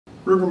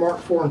Ruger Mark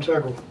IV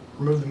integral.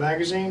 Remove the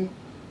magazine.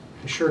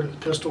 Ensure that the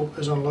pistol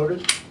is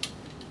unloaded.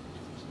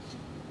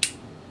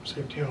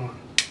 Safety on.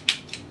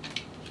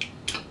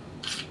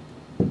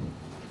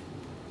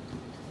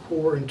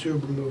 Core and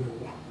tube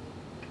removable.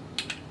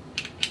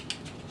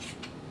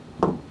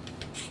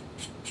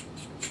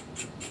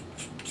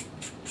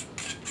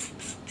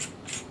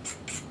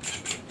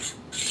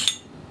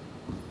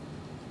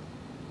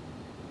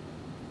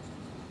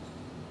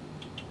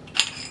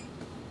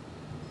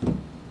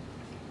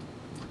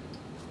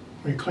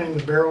 When you clean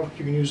the barrel,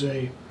 you can use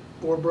a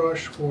bore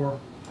brush or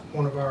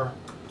one of our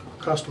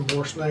custom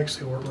bore snakes.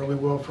 They work really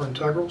well for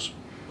integrals.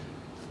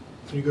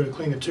 When you go to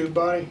clean the tube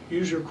body,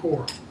 use your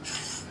core.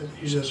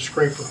 Use it as a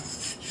scraper.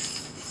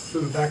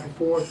 Move it back and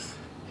forth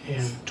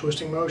in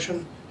twisting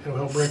motion. It'll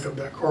help break up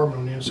that carbon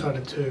on the inside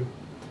of the tube.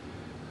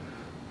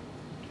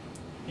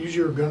 Use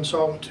your gun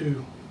solvent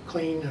to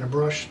clean and a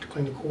brush to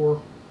clean the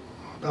core,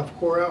 baffle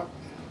core out.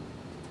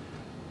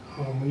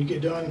 When you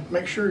get done,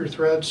 make sure your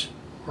threads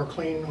are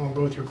clean on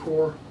both your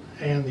core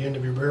and the end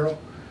of your barrel.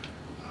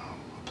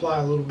 Apply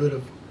a little bit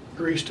of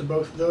grease to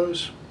both of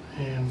those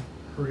and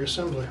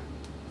reassembly.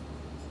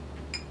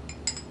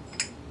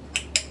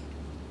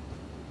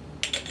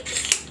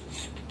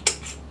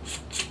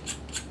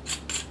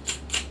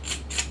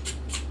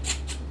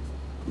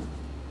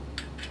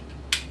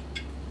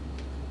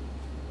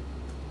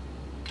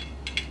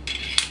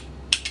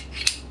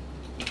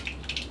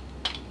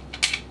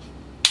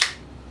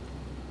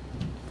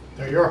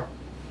 There you are.